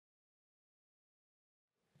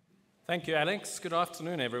Thank you, Alex. Good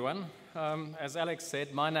afternoon, everyone. As Alex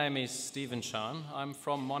said, my name is Stephen Shan. I'm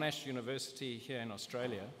from Monash University here in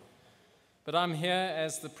Australia. But I'm here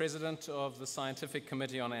as the president of the Scientific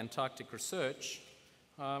Committee on Antarctic Research,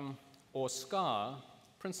 or SCAR,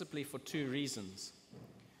 principally for two reasons.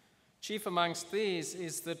 Chief amongst these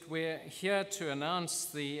is that we're here to announce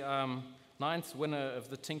the ninth winner of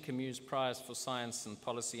the Tinker Muse Prize for Science and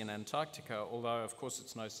Policy in Antarctica, although of course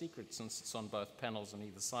it's no secret since it's on both panels on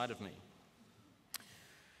either side of me.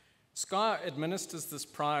 SCAR administers this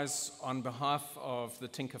prize on behalf of the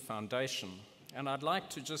Tinker Foundation, and I'd like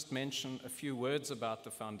to just mention a few words about the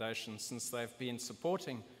foundation since they've been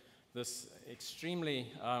supporting this extremely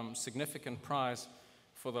significant prize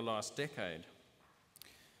for the last decade.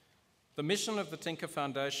 The mission of the Tinker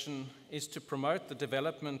Foundation is to promote the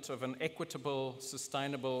development of an equitable,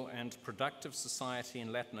 sustainable, and productive society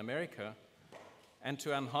in Latin America, and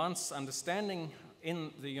to enhance understanding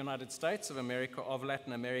in the United States of America of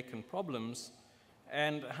Latin American problems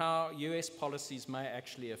and how US policies may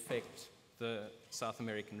actually affect the South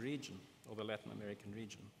American region, or the Latin American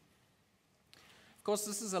region. Of course,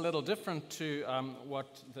 this is a little different to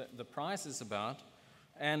what the prize is about,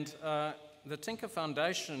 and the Tinker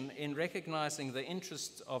Foundation, in recognizing the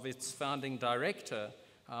interests of its founding director,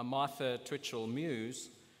 Martha Twitchell Muse,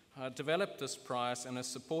 developed this prize and has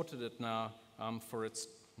supported it now for its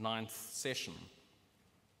 9th session.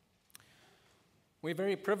 We're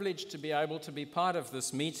very privileged to be able to be part of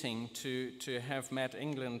this meeting to have Matt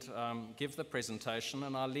England give the presentation,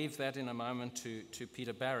 and I'll leave that in a moment to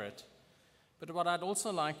Peter Barrett. But what I'd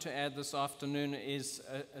also like to add this afternoon is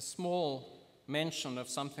a small mention of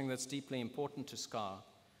something that's deeply important to SCAR.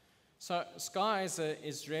 So SCAR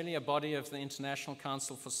is really a body of the International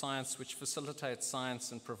Council for Science which facilitates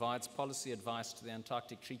science and provides policy advice to the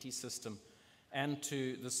Antarctic Treaty System and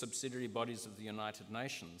to the subsidiary bodies of the United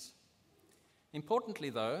Nations.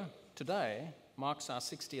 Importantly, though, today marks our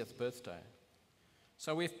 60th birthday.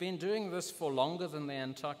 So we've been doing this for longer than the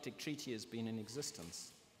Antarctic Treaty has been in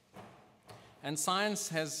existence. And science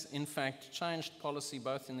has, in fact, changed policy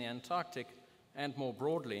both in the Antarctic and more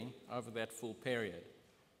broadly over that full period.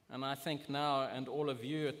 And I think now, and all of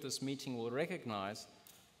you at this meeting will recognize,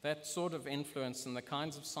 that sort of influence and the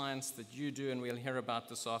kinds of science that you do and we'll hear about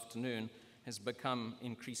this afternoon has become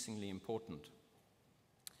increasingly important.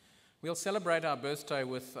 We'll celebrate our birthday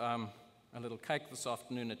with a little cake this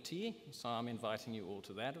afternoon at tea, so I'm inviting you all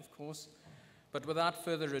to that, of course. But without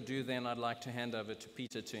further ado, then, I'd like to hand over to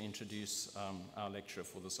Peter to introduce our lecturer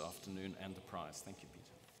for this afternoon and the prize. Thank you, Peter.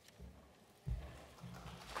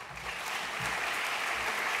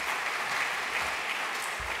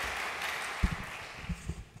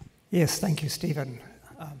 Yes, thank you, Stephen.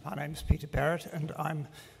 My name is Peter Barrett, and I'm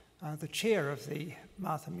the chair of the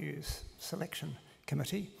Martha Muse Selection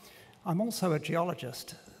Committee. I'm also a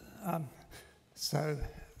geologist, so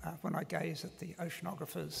when I gaze at the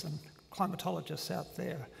oceanographers and climatologists out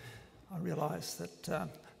there, I realise that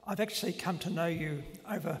I've actually come to know you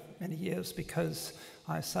over many years because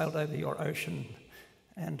I sailed over your ocean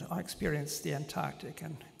and I experienced the Antarctic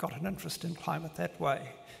and got an interest in climate that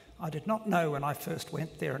way. I did not know when I first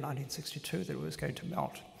went there in 1962 that it was going to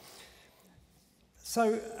melt.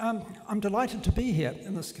 So I'm delighted to be here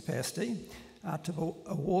in this capacity to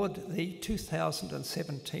award the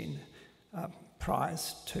 2017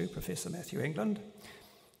 prize to Professor Matthew England.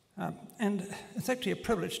 And it's actually a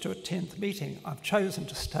privilege to attend the meeting. I've chosen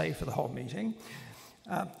to stay for the whole meeting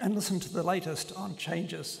and listen to the latest on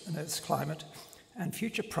changes in Earth's climate and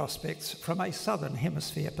future prospects from a Southern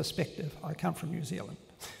Hemisphere perspective. I come from New Zealand.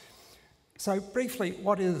 So briefly,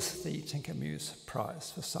 what is the Tinker Muse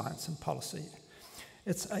Prize for Science and Policy?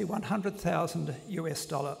 It's a $100,000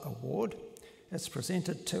 US award. It's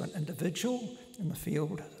presented to an individual in the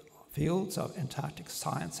fields of Antarctic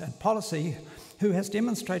science and policy who has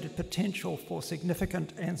demonstrated potential for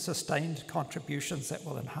significant and sustained contributions that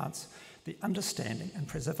will enhance the understanding and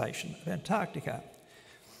preservation of Antarctica.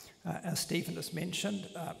 As Stephen has mentioned,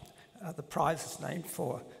 the prize is named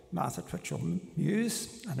for Martha Twitchell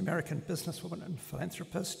Muse, an American businesswoman and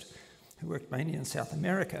philanthropist who worked mainly in South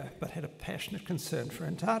America but had a passionate concern for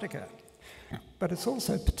Antarctica. But it's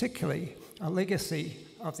also particularly a legacy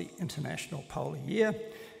of the International Polar Year,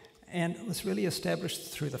 and it was really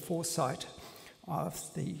established through the foresight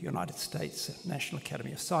of the United States National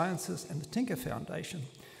Academy of Sciences and the Tinker Foundation,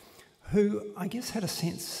 who I guess had a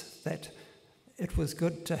sense that it was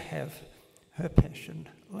good to have her passion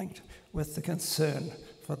linked with the concern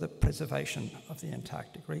for the preservation of the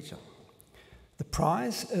Antarctic region. The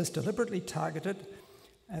prize is deliberately targeted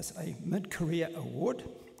as a mid-career award,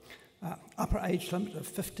 upper age limit of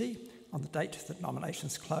 50, on the date that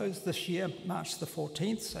nominations close this year, March the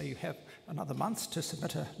 14th, so you have another month to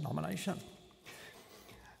submit a nomination.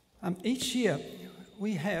 Each year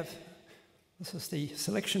we have, this is the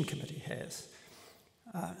selection committee has,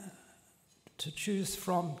 to choose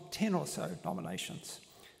from 10 or so nominations,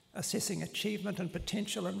 assessing achievement and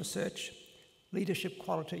potential in research, leadership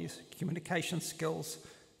qualities, communication skills,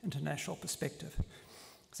 international perspective.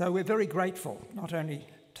 So we're very grateful, not only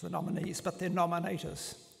to the nominees, but their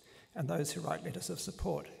nominators and those who write letters of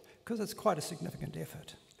support, because it's quite a significant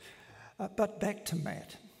effort. But back to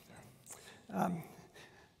Matt.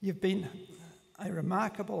 You've been a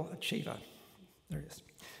remarkable achiever, there he is,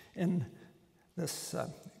 in this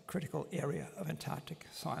critical area of Antarctic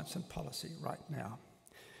science and policy right now.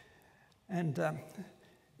 And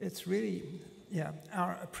it's really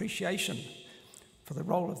our appreciation for the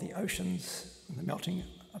role of the oceans and the melting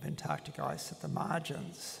of Antarctic ice at the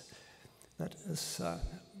margins that has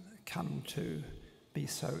come to be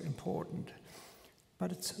so important.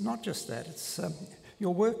 But it's not just that, it's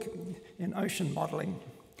your work in ocean modelling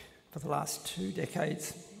for the last 2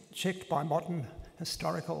 decades, checked by modern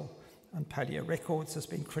historical and paleo records, has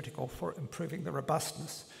been critical for improving the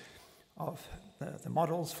robustness of the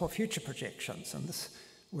models for future projections, and this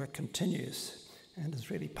work continues and is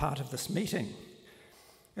really part of this meeting.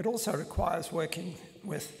 It also requires working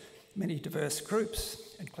with many diverse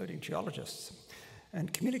groups, including geologists,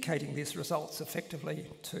 and communicating these results effectively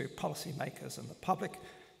to policymakers and the public,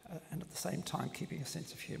 and at the same time keeping a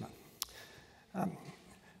sense of humour.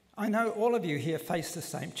 I know all of you here face the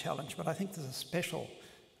same challenge, but I think there's a special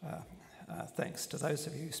thanks to those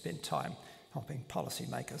of you who spend time helping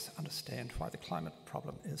policymakers understand why the climate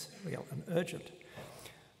problem is real and urgent.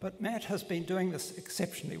 But Matt has been doing this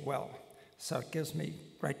exceptionally well, so it gives me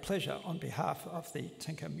great pleasure on behalf of the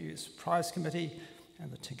Tinker Muse Prize Committee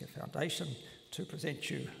and the Tinker Foundation to present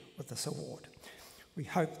you with this award. We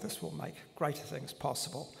hope this will make greater things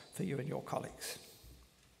possible for you and your colleagues.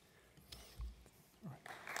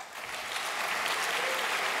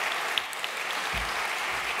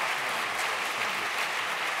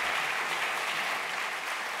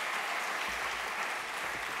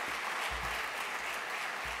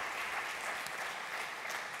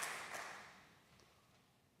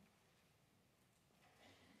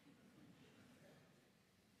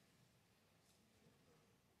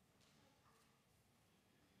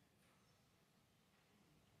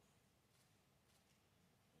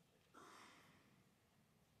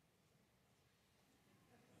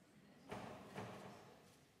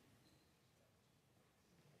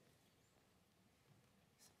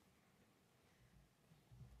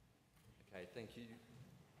 Okay, thank you.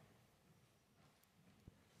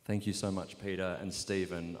 Thank you so much, Peter and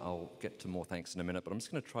Stephen. I'll get to more thanks in a minute, but I'm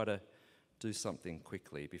just going to try to do something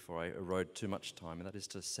quickly before I erode too much time, and that is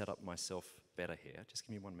to set up myself better here. Just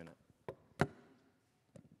give me 1 minute.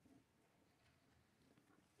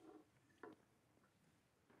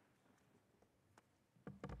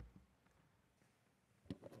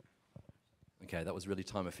 Okay, that was really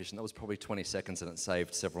time efficient. That was probably 20 seconds and it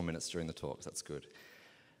saved several minutes during the talk. That's good.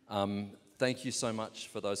 Thank you so much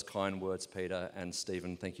for those kind words, Peter and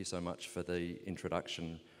Stephen. Thank you so much for the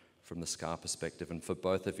introduction from the SCAR perspective and for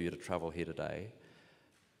both of you to travel here today.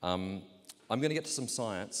 I'm going to get to some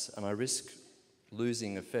science, and I risk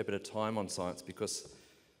losing a fair bit of time on science because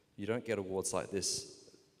you don't get awards like this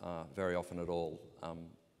very often at all.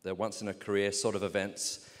 They're once in a career sort of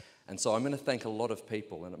events. And so I'm going to thank a lot of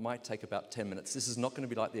people, and it might take about 10 minutes. This is not going to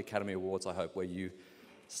be like the Academy Awards, I hope, where you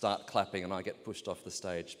start clapping and I get pushed off the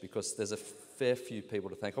stage, because there's a fair few people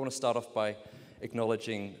to thank. I want to start off by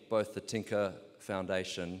acknowledging both the Tinker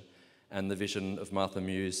Foundation and the vision of Martha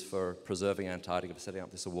Muse for preserving Antarctica, for setting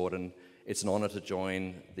up this award. And it's an honour to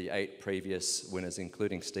join the 8 previous winners,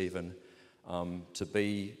 including Stephen, to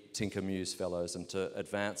be Tinker Muse Fellows and to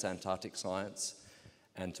advance Antarctic science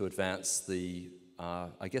and to advance the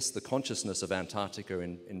I guess the consciousness of Antarctica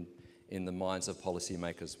in the minds of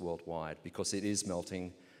policymakers worldwide, because it is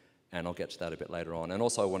melting, and I'll get to that a bit later on. And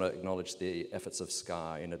also I want to acknowledge the efforts of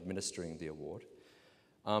SCAR in administering the award.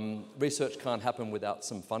 Research can't happen without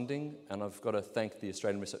some funding, and I've got to thank the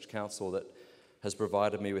Australian Research Council that has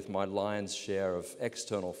provided me with my lion's share of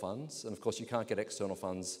external funds. And of course you can't get external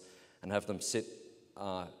funds and have them sit,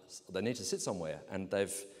 they need to sit somewhere, and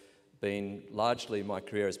they've been largely, my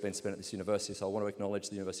career has been spent at this university, so I want to acknowledge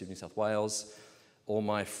the University of New South Wales, all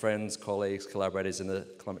my friends, colleagues, collaborators in the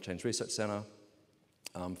Climate Change Research Centre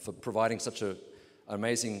for providing such an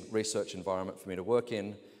amazing research environment for me to work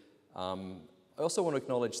in. I also want to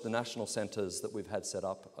acknowledge the national centres that we've had set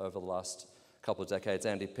up over the last couple of decades.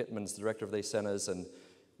 Andy Pittman's the director of these centres, and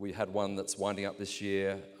We had one that's winding up this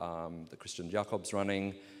year, that Christian Jacob's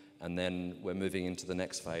running, and then we're moving into the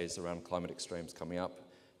next phase around climate extremes coming up.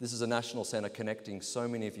 This is a national centre connecting so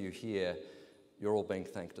many of you here. You're all being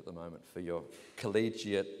thanked at the moment for your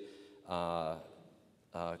collegiate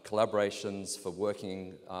collaborations, for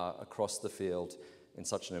working across the field in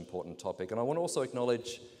such an important topic. And I want to also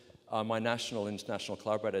acknowledge my national and international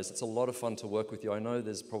collaborators. It's a lot of fun to work with you. I know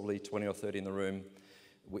there's probably 20 or 30 in the room.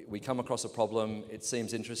 We come across a problem, it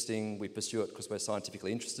seems interesting, we pursue it because we're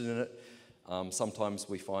scientifically interested in it. Sometimes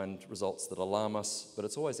we find results that alarm us, but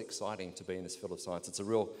it's always exciting to be in this field of science. It's a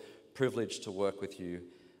real privilege to work with you.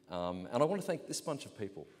 And I want to thank this bunch of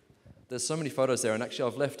people. There's so many photos there, and actually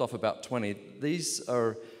I've left off about 20. These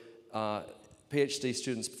are PhD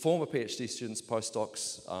students, former PhD students,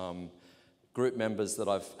 postdocs, group members that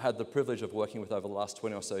I've had the privilege of working with over the last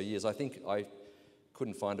 20 or so years. I think I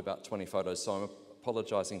couldn't find about 20 photos, so I'm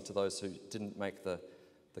apologising to those who didn't make the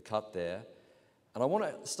cut there. And I want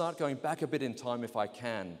to start going back a bit in time if I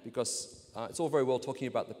can, because it's all very well talking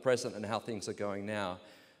about the present and how things are going now,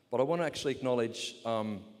 but I want to actually acknowledge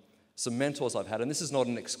some mentors I've had, and this is not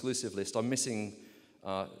an exclusive list. I'm missing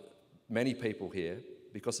many people here,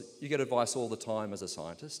 because you get advice all the time as a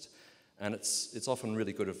scientist, and it's often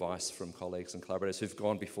really good advice from colleagues and collaborators who've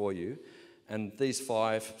gone before you. And these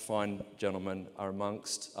 5 fine gentlemen are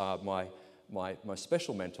amongst my most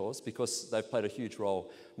special mentors, because they've played a huge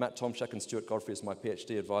role. Matt Tomczak and Stuart Godfrey as my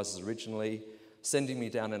PhD advisors originally, sending me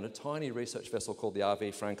down in a tiny research vessel called the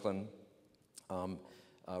RV Franklin,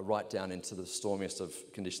 right down into the stormiest of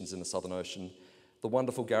conditions in the Southern Ocean. The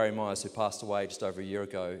wonderful Gary Myers, who passed away just over a year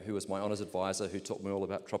ago, who was my honours advisor, who taught me all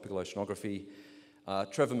about tropical oceanography.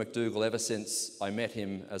 Trevor McDougall, ever since I met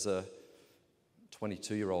him as a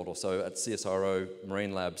 22-year-old or so at CSIRO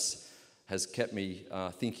Marine Labs, has kept me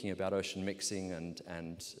thinking about ocean mixing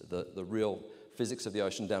and the real physics of the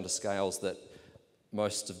ocean down to scales that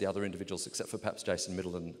most of the other individuals, except for perhaps Jason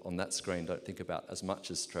Middleton on that screen, don't think about as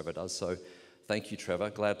much as Trevor does. So thank you, Trevor.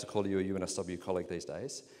 Glad to call you a UNSW colleague these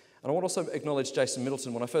days. And I want to also acknowledge Jason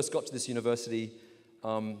Middleton. When I first got to this university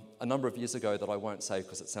a number of years ago, that I won't say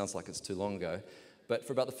because it sounds like it's too long ago, but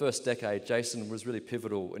for about the first decade, Jason was really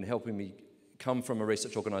pivotal in helping me come from a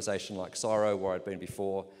research organisation like CSIRO, where I'd been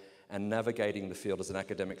before, and navigating the field as an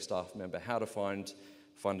academic staff member, how to find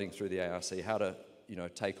funding through the ARC, how to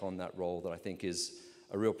take on that role that I think is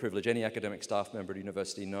a real privilege. Any academic staff member at a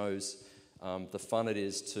university knows the fun it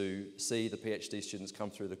is to see the PhD students come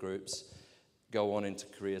through the groups, go on into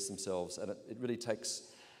careers themselves, and it really takes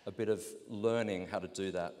a bit of learning how to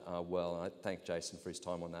do that well. And I thank Jason for his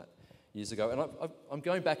time on that years ago. And I'm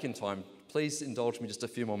going back in time. Please indulge me just a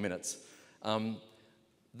few more minutes.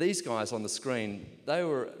 These guys on the screen, they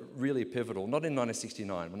were really pivotal, not in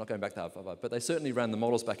 1969, we're not going back that far, but they certainly ran the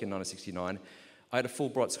models back in 1969. I had a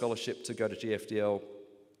Fulbright scholarship to go to GFDL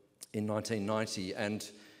in 1990, and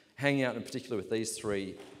hanging out in particular with these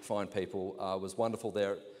 3 fine people was wonderful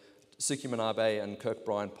there. Suki Manabe and Kirk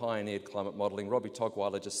Bryan pioneered climate modelling. Robbie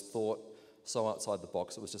Togweiler just thought so outside the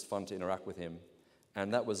box, it was just fun to interact with him.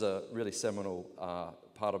 And that was a really seminal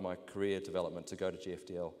part of my career development, to go to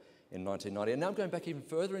GFDL in 1990. And now I'm going back even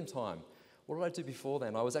further in time. What did I do before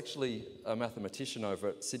then? I was actually a mathematician over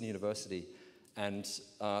at Sydney University, and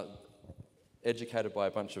educated by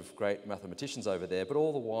a bunch of great mathematicians over there. But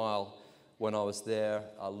all the while, when I was there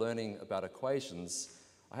learning about equations,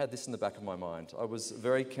 I had this in the back of my mind. I was a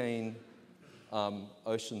very keen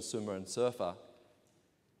ocean swimmer and surfer.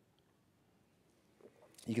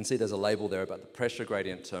 You can see there's a label there about the pressure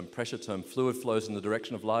gradient term. Pressure term, fluid flows in the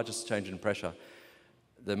direction of largest change in pressure.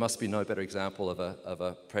 There must be no better example of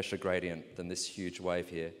a pressure gradient than this huge wave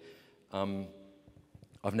here.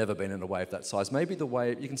 I've never been in a wave that size. Maybe the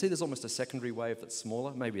wave, you can see there's almost a secondary wave that's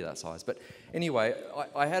smaller, maybe that size. But anyway,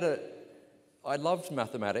 I loved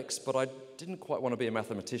mathematics, but I didn't quite want to be a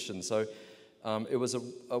mathematician. So it was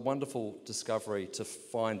a wonderful discovery to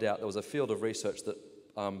find out there was a field of research that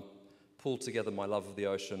pulled together my love of the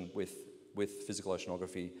ocean with physical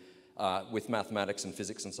oceanography, with mathematics and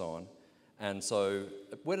physics and so on. And so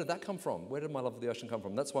where did that come from? Where did my love of the ocean come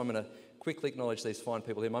from? That's why I'm going to quickly acknowledge these fine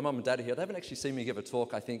people here. My mum and dad are here. They haven't actually seen me give a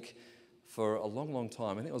talk, I think, for a long, long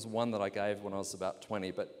time. I think it was one that I gave when I was about 20,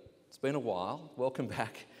 but it's been a while. Welcome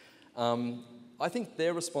back. I think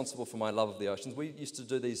they're responsible for my love of the oceans. We used to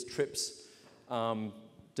do these trips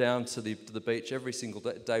down to the beach every single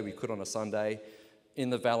day we could on a Sunday. In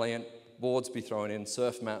the Valiant, boards be thrown in,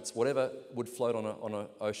 surf mats, whatever would float on an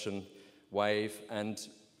ocean wave. And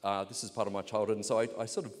this is part of my childhood. And so I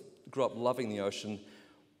sort of grew up loving the ocean,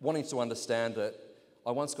 wanting to understand it.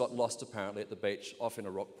 I once got lost, apparently, at the beach, off in a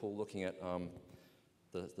rock pool, looking at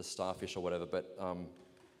the starfish or whatever. But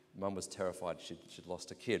Mum was terrified she'd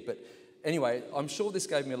lost a kid. But anyway, I'm sure this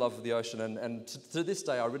gave me a love of the ocean, and to this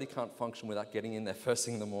day, I really can't function without getting in there first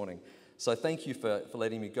thing in the morning. So thank you for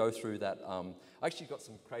letting me go through that. I actually got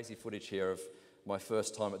some crazy footage here of my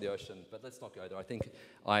first time at the ocean, but let's not go there. I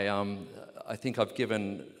think I've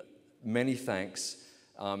given many thanks.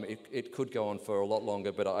 It could go on for a lot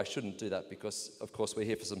longer, but I shouldn't do that because, of course, we're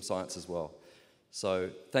here for some science as well. So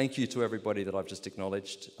thank you to everybody that I've just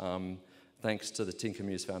acknowledged. Thanks to the Tinker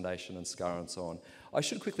Muse Foundation and SCAR and so on. I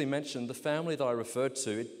should quickly mention the family that I referred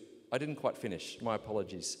to, I didn't quite finish. My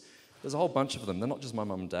apologies. There's a whole bunch of them. They're not just my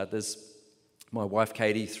mum and dad. There's my wife,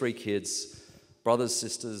 Katie, 3 kids, brothers,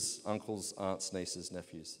 sisters, uncles, aunts, nieces,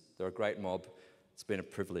 nephews. They're a great mob. It's been a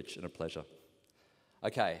privilege and a pleasure.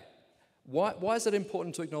 Okay, why is it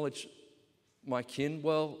important to acknowledge my kin?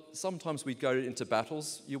 Well, sometimes we go into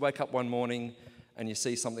battles. You wake up one morning and you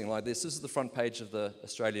see something like this. This is the front page of the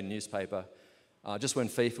Australian newspaper, just when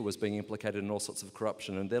FIFA was being implicated in all sorts of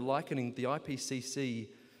corruption. And they're likening the IPCC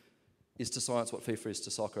is to science what FIFA is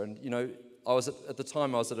to soccer. And, you know, at the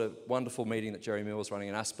time I was at a wonderful meeting that Jerry Mill was running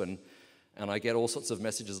in Aspen, and I get all sorts of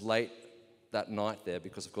messages late that night there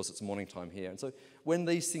because, of course, it's morning time here. And so when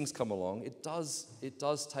these things come along, it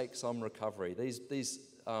does take some recovery. These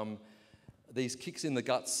kicks in the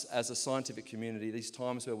guts as a scientific community, these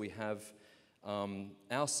times where we have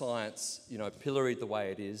our science, you know, pilloried the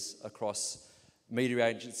way it is across media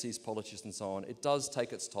agencies, politicians and so on, it does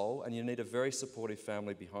take its toll, and you need a very supportive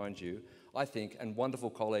family behind you, I think, and wonderful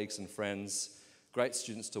colleagues and friends, great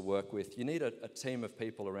students to work with. You need a team of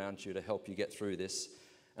people around you to help you get through this.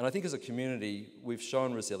 And I think as a community, we've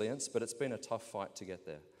shown resilience, but it's been a tough fight to get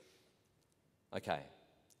there. Okay,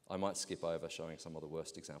 I might skip over showing some of the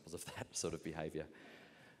worst examples of that sort of behaviour.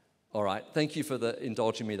 All right, thank you for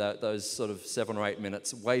indulging me those sort of 7 or 8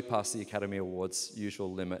 minutes, way past the Academy Awards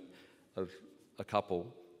usual limit of a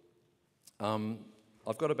couple.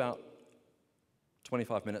 I've got about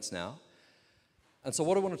 25 minutes now. And so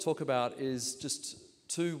what I want to talk about is just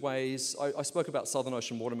 2 ways. I spoke about Southern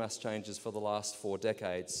Ocean water mass changes for the last 4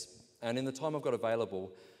 decades. And in the time I've got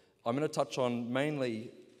available, I'm going to touch on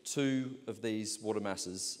mainly 2 of these water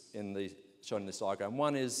masses shown in this diagram.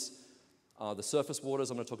 One is the surface waters.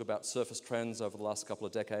 I'm going to talk about surface trends over the last couple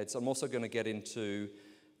of decades. I'm also going to get into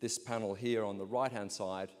this panel here on the right-hand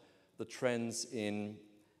side, the trends in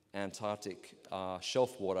Antarctic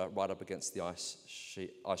shelf water right up against the ice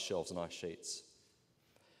shelves and ice sheets.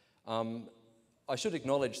 I should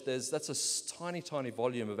acknowledge that's a tiny, tiny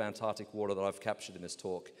volume of Antarctic water that I've captured in this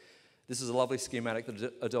talk. This is a lovely schematic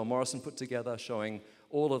that Adele Morrison put together showing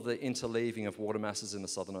all of the interleaving of water masses in the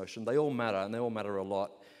Southern Ocean. They all matter, and they all matter a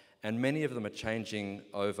lot. And many of them are changing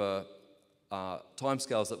over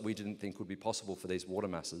timescales that we didn't think would be possible for these water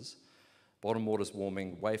masses. Bottom water's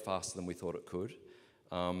warming way faster than we thought it could.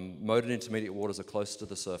 Mode and intermediate waters are closer to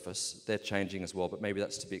the surface. They're changing as well, but maybe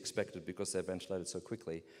that's to be expected because they're ventilated so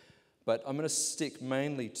quickly. But I'm going to stick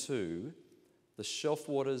mainly to the shelf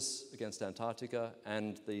waters against Antarctica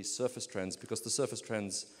and the surface trends, because the surface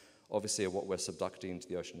trends obviously are what we're subducting into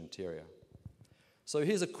the ocean interior. So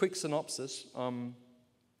here's a quick synopsis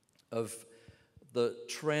of the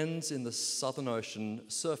trends in the Southern Ocean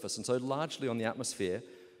surface, and so largely on the atmosphere.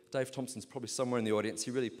 Dave Thompson's probably somewhere in the audience.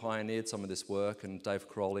 He really pioneered some of this work, and Dave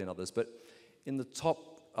Crowley and others. But in the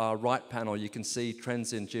top right panel, you can see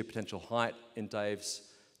trends in geopotential height in Dave's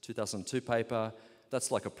 2002 paper. That's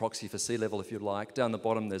like a proxy for sea level, if you like. Down the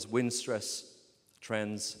bottom, there's wind stress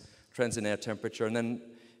trends in air temperature, and then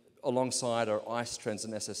alongside are ice trends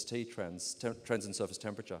and SST trends, trends in surface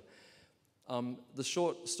temperature. The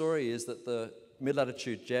short story is that the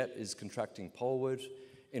mid-latitude jet is contracting poleward.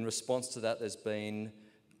 In response to that, there's been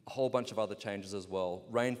a whole bunch of other changes as well.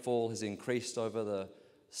 Rainfall has increased over the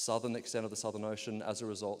southern extent of the Southern Ocean. As a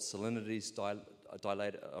result, salinity's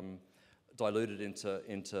diluted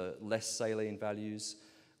into less saline values.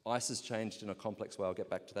 Ice has changed in a complex way. I'll get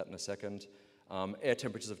back to that in a second. Air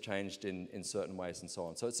temperatures have changed in certain ways and so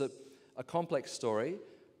on. So it's a complex story,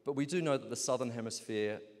 but we do know that the southern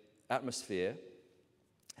hemisphere atmosphere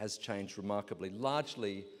has changed remarkably.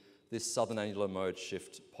 Largely, this southern annular mode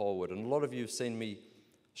shift poleward. And a lot of you have seen me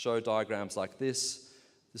show diagrams like this.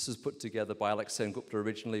 This was put together by Alex Sengupta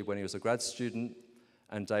originally when he was a grad student,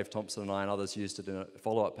 and Dave Thompson and I and others used it in a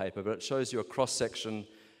follow-up paper. But it shows you a cross-section,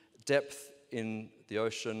 depth in the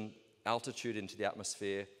ocean, altitude into the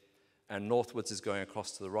atmosphere, and northwards is going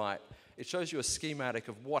across to the right. It shows you a schematic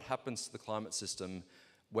of what happens to the climate system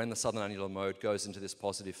when the southern annular mode goes into this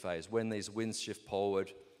positive phase, when these winds shift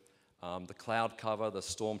poleward, the cloud cover, the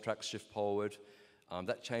storm tracks shift poleward.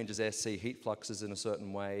 That changes air-sea heat fluxes in a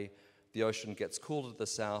certain way. The ocean gets cooler to the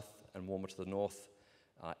south and warmer to the north.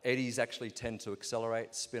 Eddies actually tend to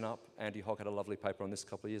accelerate, spin up. Andy Hock had a lovely paper on this a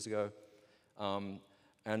couple of years ago.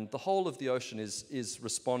 And the whole of the ocean is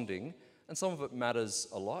responding, and some of it matters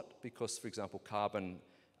a lot because, for example, carbon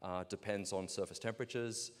depends on surface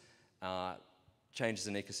temperatures, changes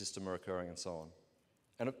in ecosystem are occurring, and so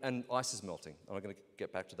on. And ice is melting, and I'm going to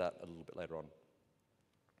get back to that a little bit later on.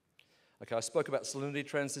 Okay, I spoke about salinity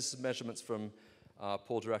trends. This is measurements from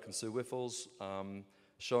Paul Dirac and Sue Wiffles,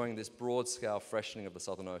 showing this broad-scale freshening of the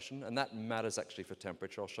Southern Ocean, and that matters actually for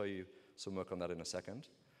temperature. I'll show you some work on that in a second.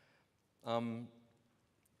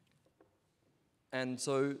 And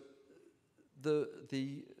so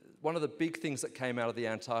one of the big things that came out of the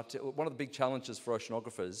Antarctic, one of the big challenges for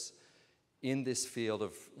oceanographers in this field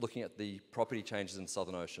of looking at the property changes in the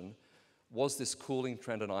Southern Ocean was this cooling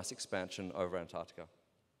trend and ice expansion over Antarctica.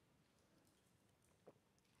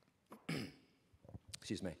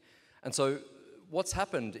 Excuse me. And so what's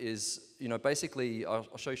happened is, basically,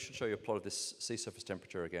 should show you a plot of this sea surface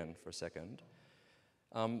temperature again for a second.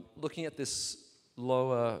 Looking at this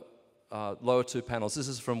lower two panels, this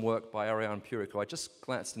is from work by Ariane Purico. I just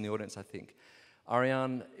glanced in the audience, I think.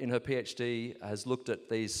 Ariane, in her PhD, has looked at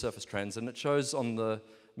these surface trends, and it shows on the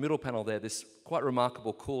middle panel there this quite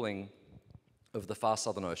remarkable cooling of the far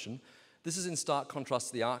Southern Ocean. This is in stark contrast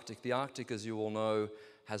to the Arctic. The Arctic, as you all know,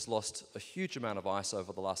 has lost a huge amount of ice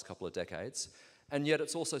over the last couple of decades, and yet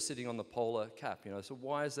it's also sitting on the polar cap. So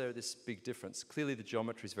why is there this big difference? Clearly the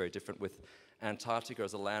geometry is very different, with Antarctica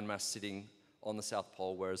as a landmass sitting on the South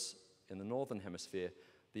Pole, whereas in the Northern Hemisphere,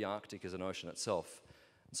 the Arctic is an ocean itself.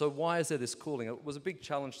 So why is there this cooling? It was a big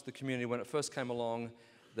challenge to the community. When it first came along,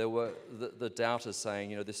 there were the doubters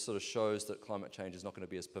saying, this sort of shows that climate change is not going to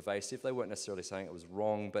be as pervasive. They weren't necessarily saying it was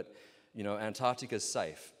wrong, but Antarctica is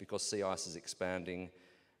safe because sea ice is expanding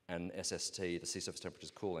and SST, the sea surface temperature,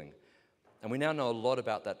 is cooling. And we now know a lot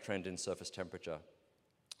about that trend in surface temperature.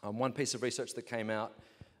 One piece of research that came out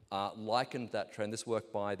likened that trend. This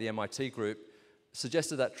work by the MIT group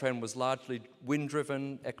suggested that trend was largely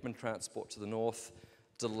wind-driven, Ekman transport to the north,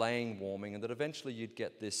 delaying warming, and that eventually you'd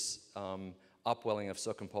get this upwelling of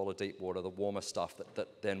circumpolar deep water, the warmer stuff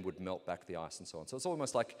that then would melt back the ice and so on. So it's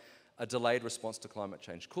almost like a delayed response to climate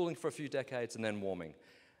change, cooling for a few decades and then warming.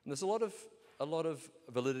 And there's a lot of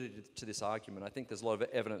validity to this argument. I think there's a lot of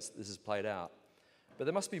evidence that this is played out. But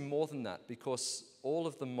there must be more than that, because all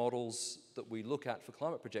of the models that we look at for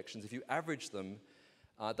climate projections, if you average them,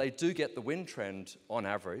 they do get the wind trend on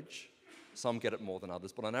average. Some get it more than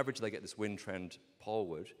others, but on average they get this wind trend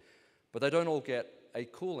poleward. But they don't all get a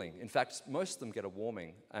cooling. In fact, most of them get a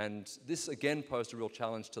warming. And this again posed a real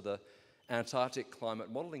challenge to the Antarctic climate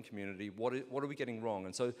modeling community. What are we getting wrong?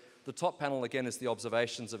 And so the top panel again is the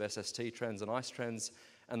observations of SST trends and ice trends,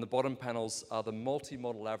 and the bottom panels are the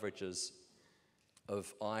multi-model averages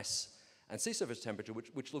of ice and sea surface temperature,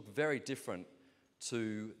 which look very different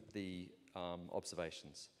to the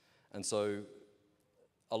observations. And so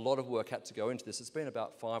a lot of work had to go into this. It's been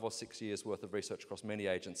about 5 or 6 years worth of research across many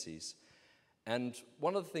agencies. And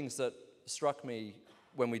one of the things that struck me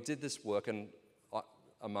when we did this work, and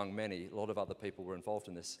among many, a lot of other people were involved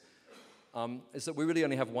in this, is that we really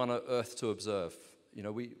only have one Earth to observe.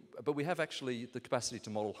 But we have actually the capacity to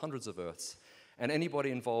model hundreds of Earths. And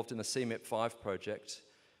anybody involved in the CMIP5 project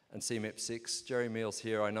and CMIP6, Jerry Meals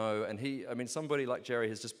here, I know, and somebody like Jerry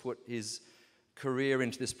has just put his career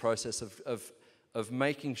into this process of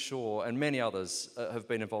making sure, and many others have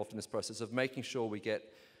been involved in this process, of making sure we get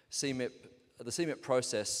the CMIP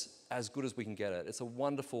process as good as we can get it. It's a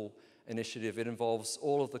wonderful initiative. It involves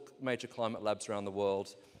all of the major climate labs around the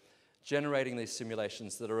world, generating these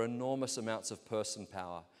simulations that are enormous amounts of person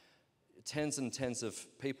power. Tens and tens of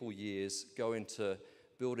people years go into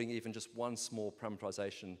building even just one small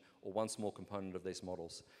parameterization or one small component of these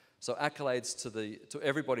models. So accolades to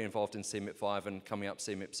everybody involved in CMIP5 and coming up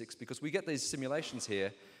CMIP6, because we get these simulations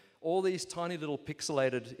here. All these tiny little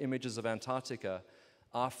pixelated images of Antarctica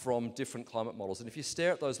are from different climate models. And if you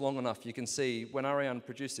stare at those long enough, you can see when Ariane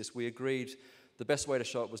produced this, we agreed the best way to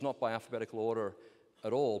show it was not by alphabetical order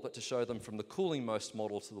at all, but to show them from the cooling most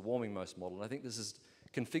model to the warming most model. And I think this is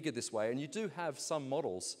configured this way. And you do have some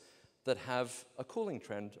models that have a cooling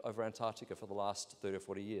trend over Antarctica for the last 30 or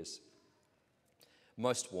 40 years.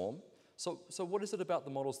 Most warm. So what is it about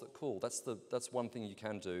the models that cool? That's one thing you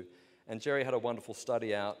can do. And Jerry had a wonderful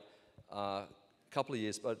study out a couple of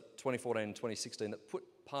years, but 2014 and 2016, that put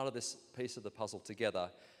part of this piece of the puzzle together.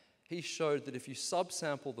 He showed that if you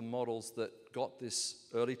subsample the models that got this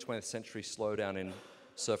early 20th century slowdown in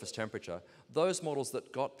surface temperature, those models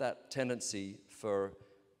that got that tendency for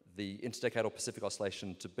the interdecadal Pacific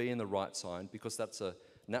Oscillation to be in the right sign, because that's a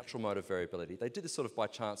natural mode of variability. They did this sort of by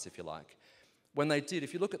chance, if you like. when they did,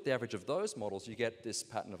 if you look at the average of those models, you get this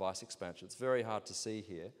pattern of ice expansion. It's very hard to see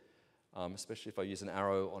here, especially if I use an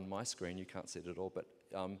arrow on my screen. You can't see it at all, but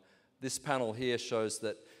this panel here shows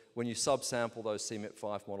that when you subsample those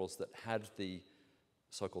CMIP5 models that had the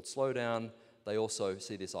so-called slowdown, they also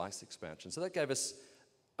see this ice expansion. So that gave us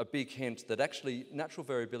a big hint that actually natural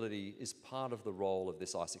variability is part of the role of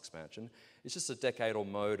this ice expansion. It's just a decadal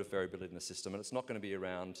mode of variability in the system, and it's not going to be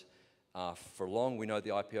around for long. We know the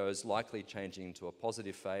IPO is likely changing into a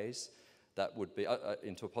positive phase. That would be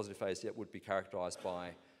that would be characterized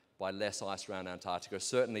by less ice around Antarctica.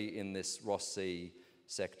 Certainly in this Ross Sea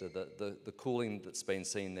sector, the cooling that's been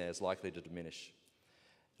seen there is likely to diminish.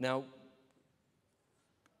 Now,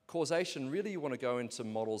 causation, really you want to go into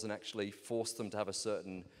models and actually force them to have a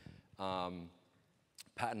certain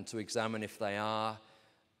pattern to examine if they are.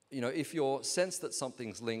 You know, if your sense that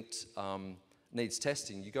something's linked needs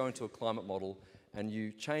testing, you go into a climate model and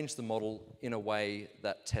you change the model in a way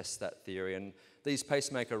that tests that theory. And these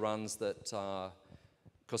pacemaker runs that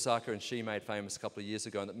Kosaka and Shi made famous a couple of years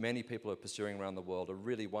ago and that many people are pursuing around the world are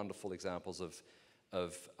really wonderful examples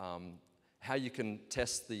of how you can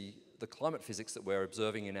test the climate physics that we're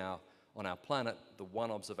observing on our planet. The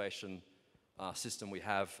one observation system we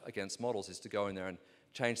have against models is to go in there and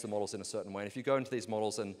change the models in a certain way. And if you go into these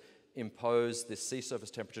models and impose this sea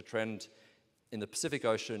surface temperature trend in the Pacific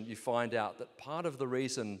Ocean, you find out that part of the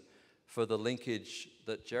reason for the linkage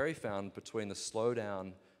that Jerry found between the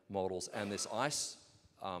slowdown models and this ice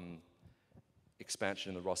expansion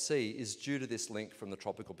in the Ross Sea is due to this link from the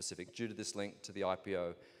tropical Pacific, due to this link to the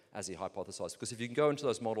IPO as he hypothesized. Because if you can go into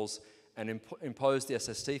those models and impose the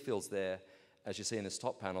SST fields there, as you see in this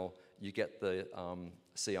top panel, you get the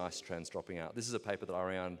sea ice trends dropping out. This is a paper that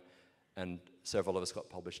Ariane and several of us got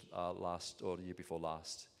published the year before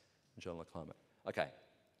last in Journal of Climate. Okay.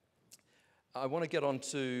 I want to get on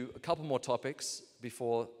to a couple more topics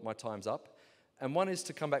before my time's up. And one is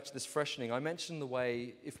to come back to this freshening. I mentioned the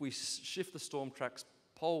way if we shift the storm tracks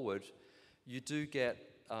poleward, you do get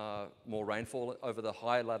more rainfall over the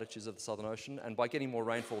higher latitudes of the Southern Ocean. And by getting more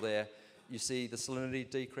rainfall there, you see the salinity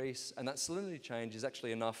decrease. And that salinity change is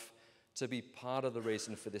actually enough to be part of the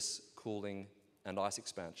reason for this cooling and ice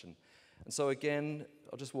expansion. And so again,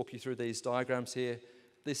 I'll just walk you through these diagrams here.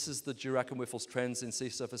 This is the Dirac and Whiffle's trends in sea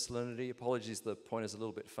surface salinity. Apologies, the pointer's a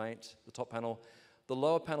little bit faint, the top panel. The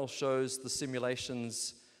lower panel shows the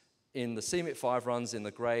simulations in the CMIP5 runs in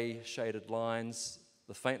the grey shaded lines,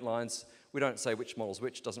 the faint lines. We don't say which model's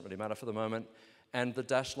which, doesn't really matter for the moment. And the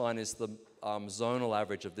dashed line is the zonal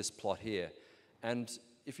average of this plot here. And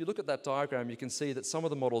if you look at that diagram, you can see that some of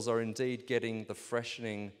the models are indeed getting the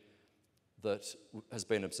freshening that has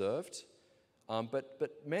been observed,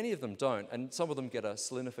 but many of them don't, and some of them get a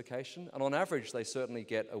salinification, and on average, they certainly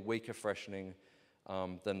get a weaker freshening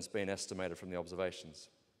than's been estimated from the observations.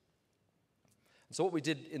 And so what we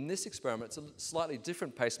did in this experiment, it's a slightly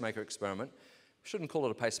different pacemaker experiment. We shouldn't call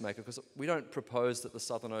it a pacemaker because we don't propose that the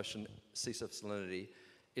Southern Ocean sea surface salinity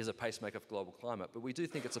is a pacemaker for global climate, but we do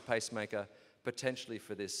think it's a pacemaker potentially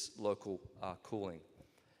for this local cooling.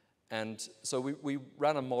 And so we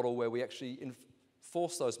ran a model where we actually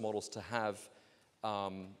force those models to have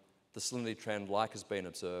the salinity trend like has been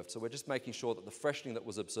observed. So we're just making sure that the freshening that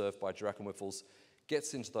was observed by Dirac and Whiffle's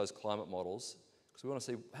gets into those climate models, because we want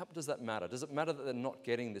to see, how does that matter? Does it matter that they're not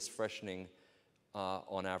getting this freshening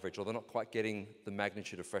on average, or they're not quite getting the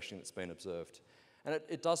magnitude of freshening that's been observed? And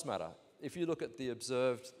it does matter. If you look at the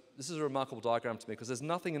observed, this is a remarkable diagram to me, because there's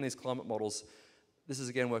nothing in these climate models. This is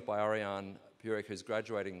again work by Ariane Purek, who's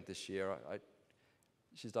graduating this year.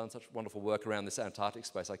 She's done such wonderful work around this Antarctic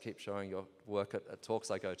space. I keep showing your work at talks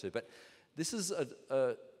I go to. But this is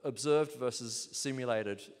observed versus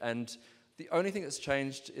simulated. And the only thing that's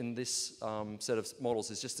changed in this set of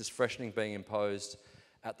models is just this freshening being imposed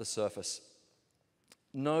at the surface.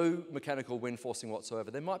 No mechanical wind forcing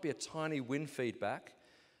whatsoever. There might be a tiny wind feedback,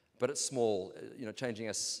 but it's small. You know,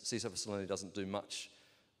 changing sea surface salinity doesn't do much,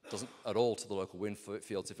 doesn't at all to the local wind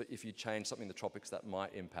fields. If you change something in the tropics, that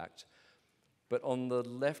might impact. But on the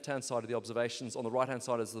left-hand side of the observations, on the right-hand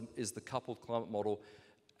side is the coupled climate model,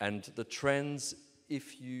 and the trends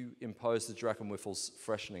if you impose the Dirac and Whiffle's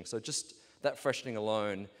freshening. So just that freshening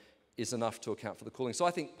alone is enough to account for the cooling. So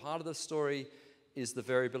I think part of the story is the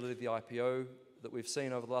variability of the IPO that we've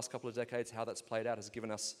seen over the last couple of decades. How that's played out has given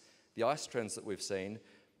us the ice trends that we've seen.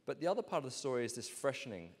 But the other part of the story is this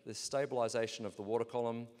freshening, this stabilization of the water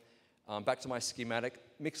column. Back to my schematic,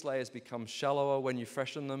 mixed layers become shallower when you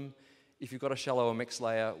freshen them. If you've got a shallower mixed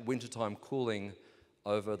layer, wintertime cooling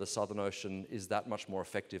over the Southern Ocean is that much more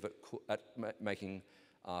effective at making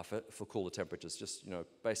for cooler temperatures. Just, you know,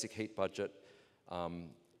 basic heat budget,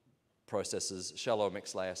 processes. Shallow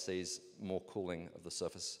mixed layer sees more cooling of the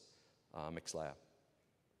surface mixed layer.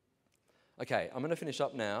 Okay, I'm going to finish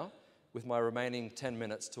up now with my remaining 10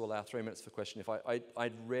 minutes to allow 3 minutes for question.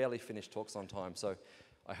 I rarely finish talks on time, so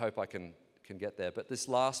I hope I can get there. But this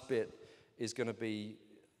last bit is going to be,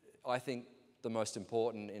 I think, the most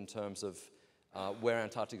important in terms of where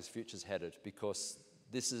Antarctica's future is headed, because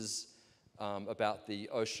this is about the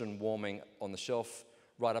ocean warming on the shelf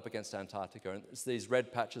right up against Antarctica. And it's these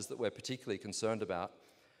red patches that we're particularly concerned about.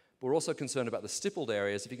 But we're also concerned about the stippled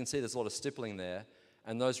areas. If you can see, there's a lot of stippling there.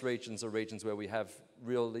 And those regions are regions where we have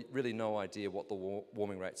really no idea what the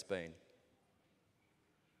warming rate's been.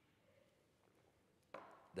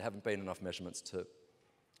 There haven't been enough measurements to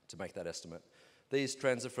make that estimate. These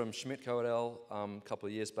trends are from Schmidt-Co et al. A couple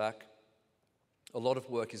of years back. A lot of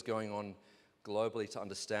work is going on globally to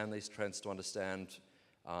understand these trends, to understand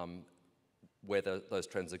where those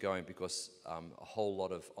trends are going, because a whole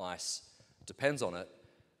lot of ice depends on it.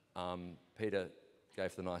 Peter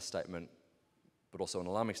gave the nice statement, but also an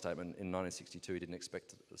alarming statement. In 1962, he didn't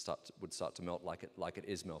expect it would start to melt like it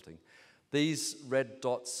is melting. These red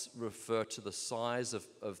dots refer to the size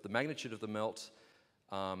of the magnitude of the melt,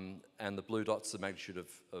 and the blue dots the magnitude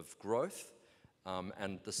of growth,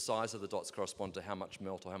 and the size of the dots correspond to how much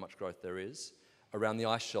melt or how much growth there is around the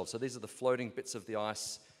ice shelf. So these are the floating bits of the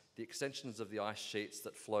ice, the extensions of the ice sheets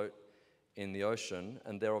that float in the ocean,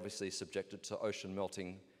 and they're obviously subjected to ocean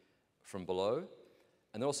melting from below,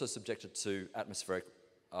 and they're also subjected to atmospheric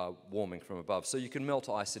warming from above. So you can melt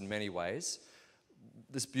ice in many ways.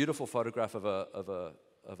 This beautiful photograph of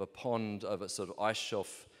a pond, of a sort of ice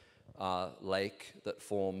shelf lake that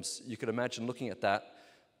forms, you could imagine looking at that.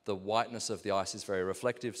 The whiteness of the ice is very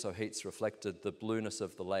reflective, so heat's reflected. The blueness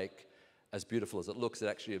of the lake, as beautiful as it looks, it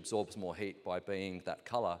actually absorbs more heat by being that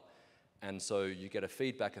color. And so you get a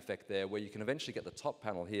feedback effect there where you can eventually get the top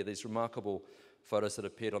panel here, these remarkable photos that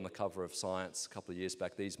appeared on the cover of Science a couple of years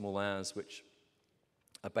back, these moulins, which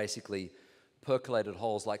are basically percolated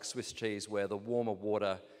holes like Swiss cheese, where the warmer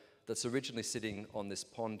water that's originally sitting on this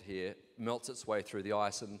pond here melts its way through the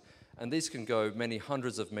ice. And these can go many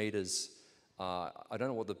hundreds of meters. I don't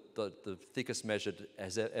know what the thickest measured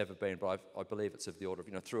has ever been, but I believe it's of the order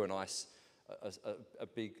of, through an ice, a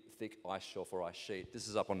big, thick ice shelf or ice sheet. This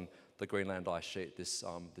is up on the Greenland ice sheet, this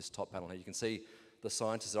top panel here. You can see the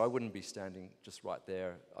scientists there. I wouldn't be standing just right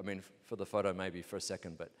there. I mean, for the photo maybe for a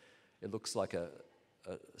second, but it looks like a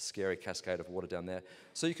scary cascade of water down there.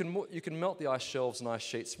 So you can melt the ice shelves and ice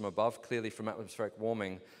sheets from above, clearly from atmospheric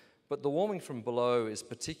warming, but the warming from below is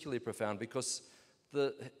particularly profound because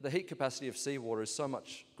the heat capacity of seawater is so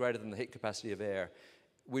much greater than the heat capacity of air.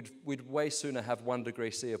 We'd way sooner have 1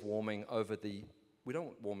 degree C of warming over the... We don't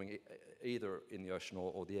want warming either in the ocean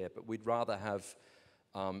or the air, but we'd rather have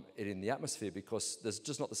it in the atmosphere because there's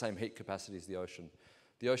just not the same heat capacity as the ocean.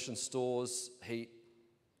 The ocean stores heat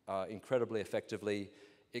incredibly effectively.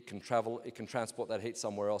 It can transport that heat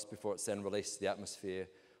somewhere else before it's then released to the atmosphere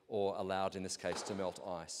or allowed, in this case, to melt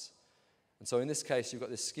ice. And so in this case, you've got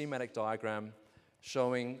this schematic diagram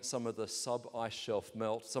showing some of the sub-ice shelf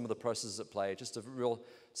melt, some of the processes at play, just a real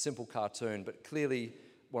simple cartoon. But clearly,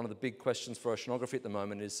 one of the big questions for oceanography at the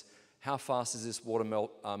moment is how fast is this water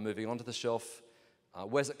melt moving onto the shelf?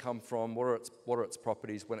 Where's it come from? What are its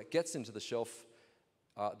properties? When it gets into the shelf,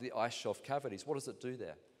 the ice shelf cavities, what does it do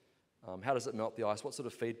there? How does it melt the ice? What sort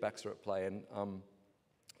of feedbacks are at play? And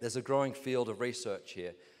there's a growing field of research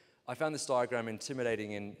here. I found this diagram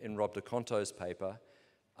intimidating in Rob de Conto's paper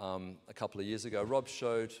a couple of years ago. Rob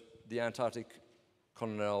showed the Antarctic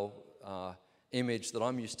continental image that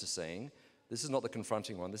I'm used to seeing. This is not the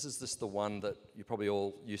confronting one. This is just the one that you're probably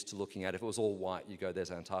all used to looking at. If it was all white, you go,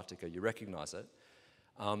 there's Antarctica. You recognize it.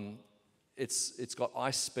 It's got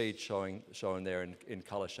ice speed showing there in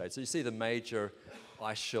color shade. So you see the major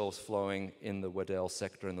ice shelves flowing in the Weddell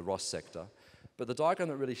sector and the Ross sector. But the diagram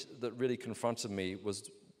that really confronted me was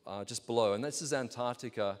just below. And this is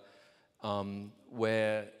Antarctica,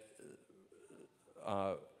 where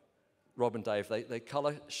Rob and Dave, they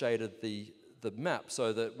color shaded the map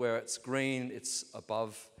so that where it's green, it's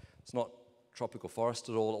above, it's not tropical forest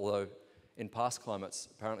at all, although in past climates,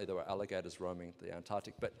 apparently there were alligators roaming the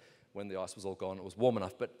Antarctic, but when the ice was all gone, it was warm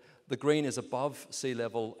enough. But the green is above sea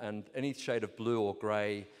level, and any shade of blue or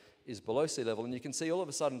grey is below sea level. And you can see all of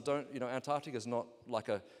a sudden, Antarctica is not like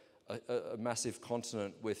a massive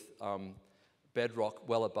continent with bedrock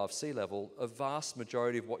well above sea level. A vast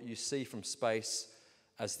majority of what you see from space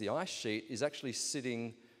as the ice sheet is actually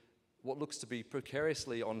sitting what looks to be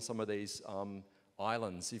precariously on some of these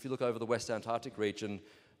islands. If you look over the West Antarctic region,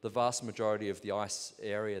 the vast majority of the ice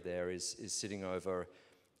area there is sitting over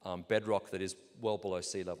bedrock that is well below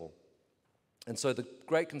sea level. And so the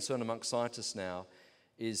great concern amongst scientists now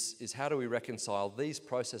is how do we reconcile these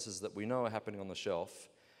processes that we know are happening on the shelf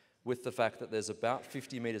with the fact that there's about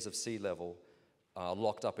 50 metres of sea level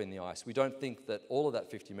locked up in the ice. We don't think that all of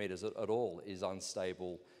that 50 metres at all is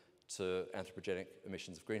unstable to anthropogenic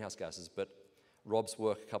emissions of greenhouse gases, but Rob's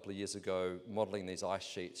work a couple of years ago modelling these ice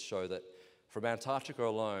sheets show that from Antarctica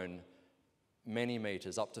alone, many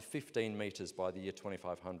metres, up to 15 metres by the year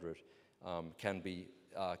 2500, can be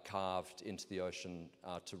carved into the ocean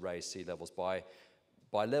to raise sea levels by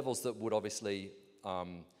levels that would obviously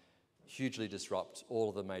hugely disrupt all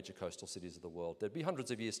of the major coastal cities of the world. There'd be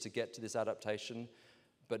hundreds of years to get to this adaptation,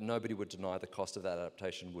 but nobody would deny the cost of that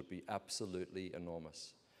adaptation would be absolutely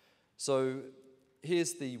enormous. So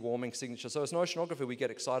here's the warming signature. So as an oceanographer, we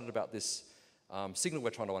get excited about this signal we're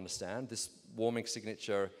trying to understand. This warming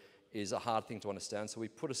signature is a hard thing to understand, so we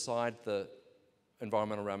put aside the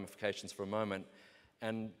environmental ramifications for a moment.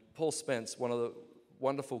 And Paul Spence, one of the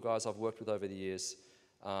wonderful guys I've worked with over the years,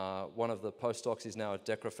 one of the postdocs, he's now a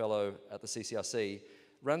DECRA fellow at the CCRC,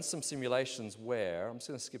 ran some simulations where, I'm just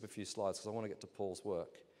going to skip a few slides because I want to get to Paul's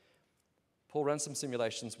work. Paul ran some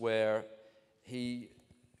simulations where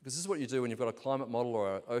because this is what you do when you've got a climate model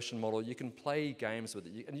or an ocean model, you can play games with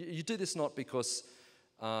it. And you do this not because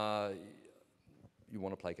you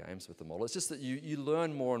want to play games with the model. It's just that you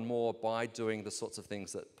learn more and more by doing the sorts of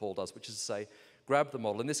things that Paul does, which is to say, grab the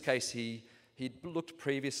model. In this case, he'd looked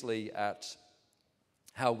previously at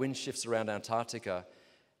how wind shifts around Antarctica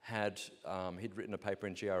he'd written a paper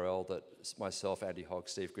in GRL that myself, Andy Hogg,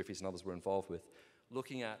 Steve Griffiths and others were involved with,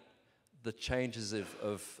 looking at the changes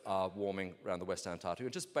of warming around the West Antarctica,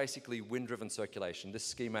 just basically wind-driven circulation. This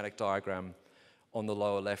schematic diagram on the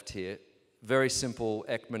lower left here, very simple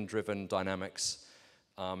Ekman-driven dynamics.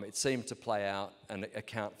 It seemed to play out and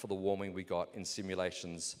account for the warming we got in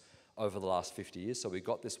simulations over the last 50 years. So we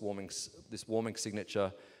got this warming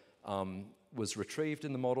signature was retrieved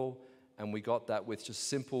in the model, and we got that with just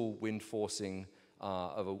simple wind forcing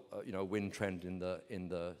of a wind trend in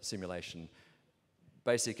the simulation.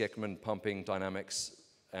 Basic Ekman pumping dynamics,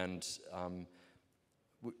 and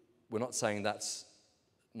we're not saying that's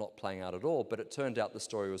not playing out at all, but it turned out the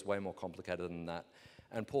story was way more complicated than that.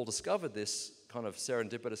 And Paul discovered this kind of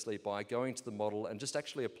serendipitously by going to the model and just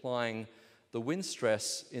actually applying the wind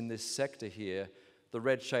stress in this sector here, the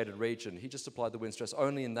red shaded region. He just applied the wind stress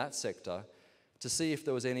only in that sector to see if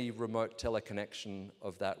there was any remote teleconnection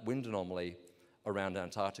of that wind anomaly around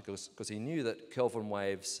Antarctica, because he knew that Kelvin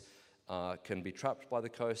waves can be trapped by the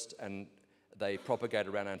coast and they propagate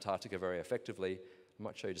around Antarctica very effectively. I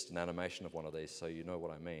might show you just an animation of one of these so you know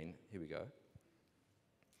what I mean. Here we go.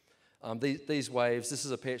 These waves, this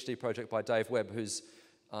is a PhD project by Dave Webb, who's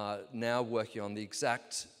now working on the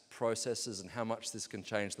exact processes and how much this can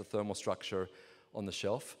change the thermal structure on the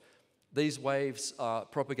shelf. These waves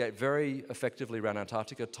propagate very effectively around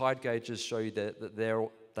Antarctica. Tide gauges show you that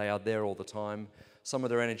they are there all the time. Some of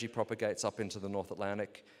their energy propagates up into the North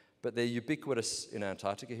Atlantic, but they're ubiquitous in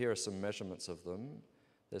Antarctica. Here are some measurements of them.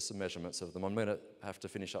 There's some measurements of them. I'm going to have to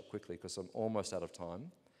finish up quickly because I'm almost out of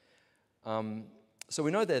time. So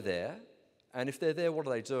we know they're there, and if they're there, what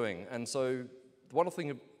are they doing? And so the wonderful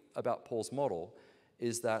thing about Paul's model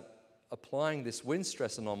is that applying this wind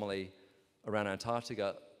stress anomaly around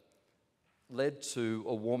Antarctica led to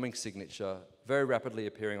a warming signature very rapidly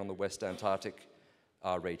appearing on the West Antarctic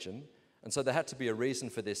region. And so there had to be a reason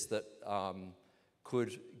for this that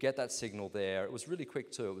could get that signal there. It was really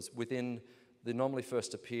quick too. It was the anomaly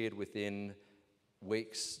first appeared within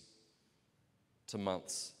weeks to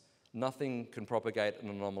months. Nothing can propagate an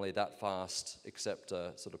anomaly that fast except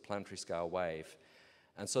a sort of planetary scale wave.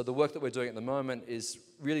 And so the work that we're doing at the moment is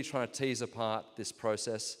really trying to tease apart this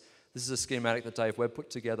process. This is a schematic that Dave Webb put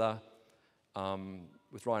together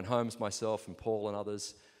with Ryan Holmes, myself, and Paul and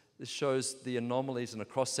others. This shows the anomalies in a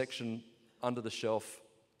cross-section under the shelf.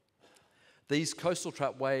 These coastal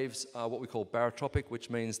trap waves are what we call barotropic, which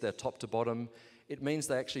means they're top to bottom. It means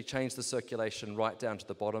they actually change the circulation right down to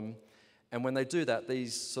the bottom. And when they do that,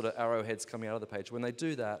 these sort of arrowheads coming out of the page, when they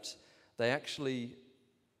do that, they actually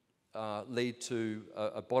lead to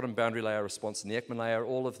a bottom boundary layer response in the Ekman layer.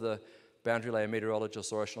 All of the boundary layer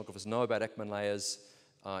meteorologists or oceanographers know about Ekman layers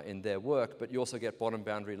in their work, but you also get bottom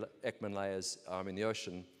boundary Ekman layers in the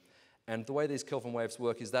ocean. And the way these Kelvin waves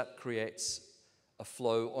work is that creates a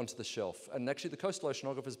flow onto the shelf. And actually the coastal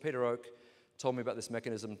oceanographers, Peter Oak, told me about this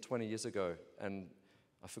mechanism 20 years ago, and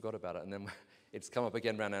I forgot about it. And then it's come up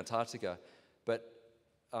again around Antarctica. But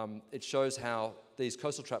it shows how these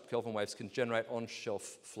coastal trap Kelvin waves can generate on-shelf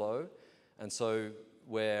flow. And so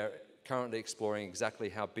we're currently exploring exactly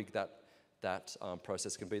how big that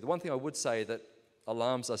process can be. The one thing I would say that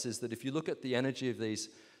alarms us is that if you look at the energy of these,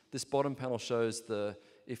 this bottom panel shows the,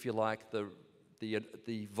 if you like,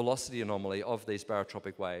 the velocity anomaly of these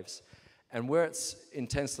barotropic waves. And where it's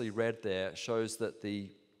intensely red there shows that the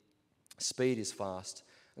speed is fast.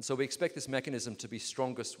 And so we expect this mechanism to be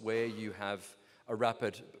strongest where you have a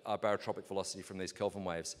rapid barotropic velocity from these Kelvin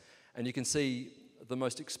waves. And you can see the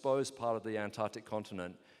most exposed part of the Antarctic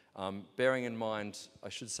continent, bearing in mind, I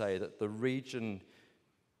should say, that the reason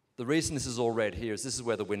this is all red here is this is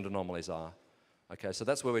where the wind anomalies are. Okay, so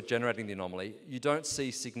that's where we're generating the anomaly. You don't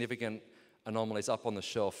see significant anomalies up on the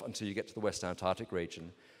shelf until you get to the West Antarctic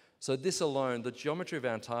region. So this alone, the geometry of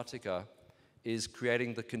Antarctica is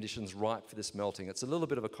creating the conditions right for this melting. It's a little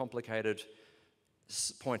bit of a complicated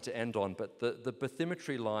point to end on, but the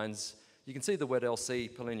bathymetry lines, you can see the wet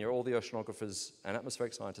LC, Polinia, all the oceanographers and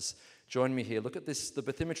atmospheric scientists join me here. Look at this, the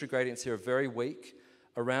bathymetry gradients here are very weak.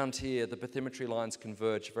 Around here, the bathymetry lines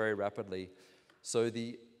converge very rapidly. So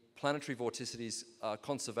the planetary vorticities,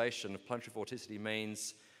 conservation of planetary vorticity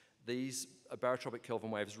means these barotropic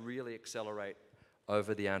Kelvin waves really accelerate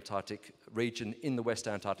over the Antarctic region in the West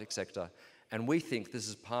Antarctic sector. And we think this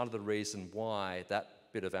is part of the reason why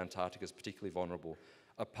that bit of Antarctica is particularly vulnerable,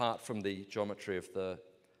 apart from the geometry of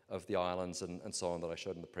the islands and so on that I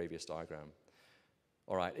showed in the previous diagram.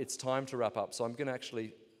 All right, it's time to wrap up. So I'm going to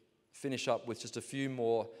actually finish up with just a few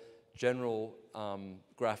more general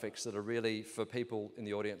graphics that are really for people in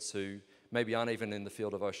the audience who maybe aren't even in the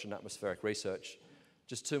field of ocean atmospheric research.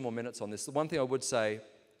 Just 2 more minutes on this. The one thing I would say,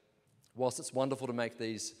 whilst it's wonderful to make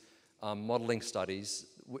these modelling studies,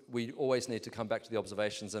 we always need to come back to the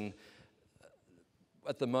observations, and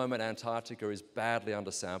at the moment Antarctica is badly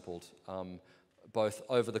undersampled, both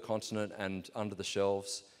over the continent and under the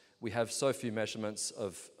shelves. We have so few measurements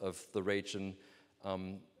of the region.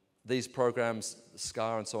 These programs,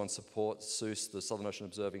 SCAR and so on, support SEUS, the Southern Ocean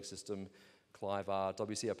Observing System, CLIVAR,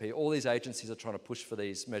 WCRP. All these agencies are trying to push for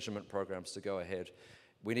these measurement programs to go ahead.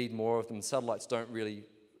 We need more of them. Satellites don't really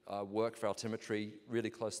work for altimetry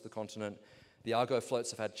really close to the continent. The Argo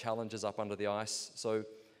floats have had challenges up under the ice. So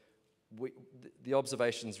the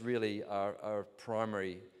observations really are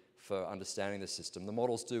primary for understanding the system. The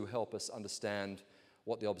models do help us understand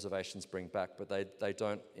what the observations bring back, but they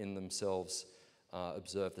don't in themselves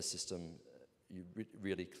observe the system. You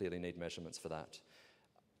really clearly need measurements for that.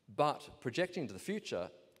 But projecting to the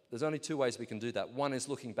future, there's only 2 ways we can do that. One is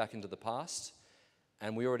looking back into the past,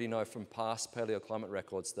 and we already know from past paleoclimate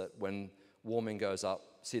records that when warming goes up,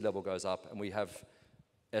 sea level goes up, and we have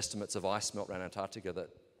estimates of ice melt around Antarctica that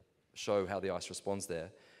show how the ice responds there.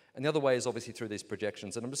 And the other way is obviously through these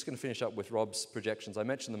projections, and I'm just going to finish up with Rob's projections. I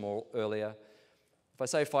mentioned them all earlier. If I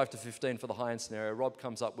say 5 to 15 for the high-end scenario, Rob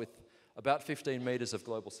comes up with about 15 metres of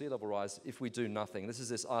global sea level rise if we do nothing. This is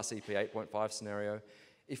this RCP 8.5 scenario.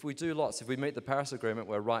 If we do lots, if we meet the Paris Agreement,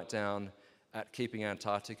 we're right down at keeping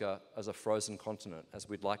Antarctica as a frozen continent, as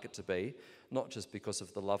we'd like it to be, not just because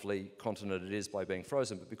of the lovely continent it is by being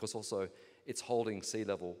frozen, but because also it's holding sea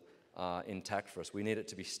level intact for us. We need it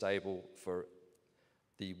to be stable for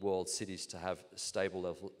the world's cities to have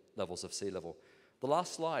stable levels of sea level. The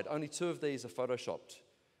last slide, only 2 of these are photoshopped.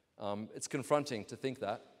 It's confronting to think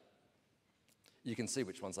that. You can see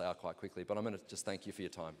which ones they are quite quickly, but I'm going to just thank you for your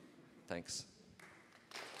time. Thanks.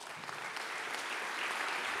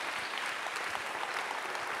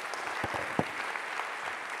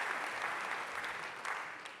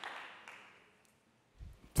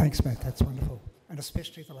 Thanks, Matt, that's wonderful. And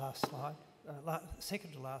especially the last slide,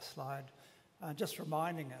 second to last slide, just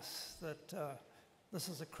reminding us that this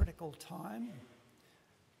is a critical time,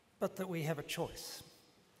 but that we have a choice.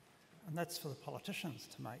 And that's for the politicians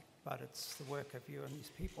to make, but it's the work of you and these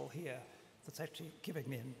people here that's actually giving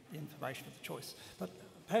them the information of the choice. But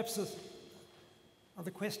perhaps there's other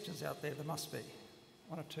questions out there. There must be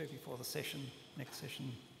 1 or 2 before the next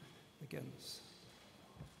session begins.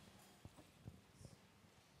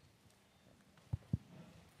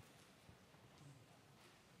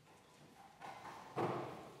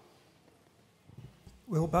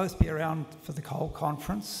 We'll both be around for the whole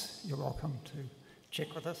conference. You're welcome to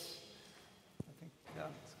check with us. I think,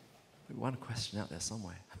 One question out there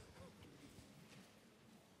somewhere.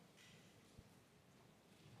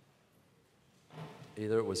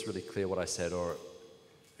 Either it was really clear what I said or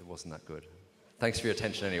it wasn't that good. Thanks for your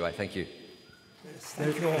attention anyway. Thank you. Yes,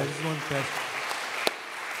 thank you all. There's one question.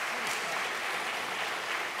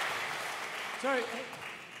 Sorry,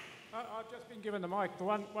 I've just been given the mic for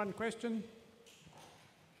one question.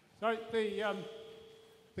 So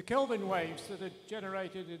the Kelvin waves that are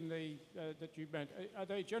generated in that you meant, are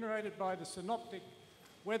they generated by the synoptic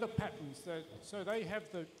weather patterns? So they have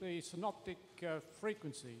the synoptic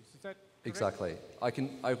frequencies. Is that Exactly.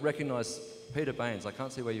 I recognise Peter Baines. I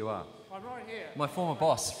can't see where you are. I'm right here. My former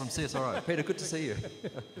boss from CSIRO. Peter, good to see you.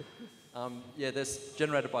 Yeah, there's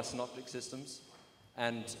generated by synoptic systems,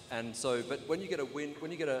 and so. But when you get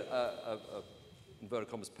a inverted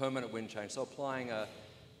commas permanent wind change, so applying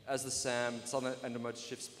as the southern endomotor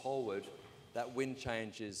shifts poleward, that wind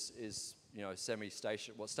change is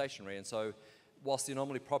stationary, and so whilst the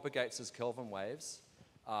anomaly propagates as Kelvin waves,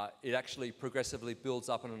 it actually progressively builds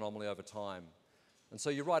up an anomaly over time. And so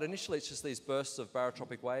you're right, initially it's just these bursts of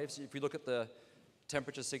barotropic waves. If you look at the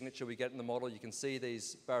temperature signature we get in the model, you can see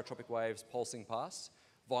these barotropic waves pulsing past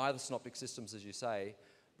via the synoptic systems, as you say,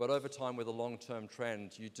 but over time with a long-term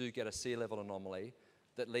trend, you do get a sea level anomaly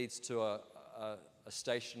that leads to a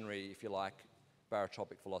stationary, if you like,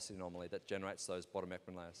 barotropic velocity anomaly that generates those bottom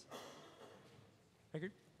Ekman layers. Thank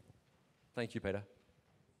you. Thank you, Peter.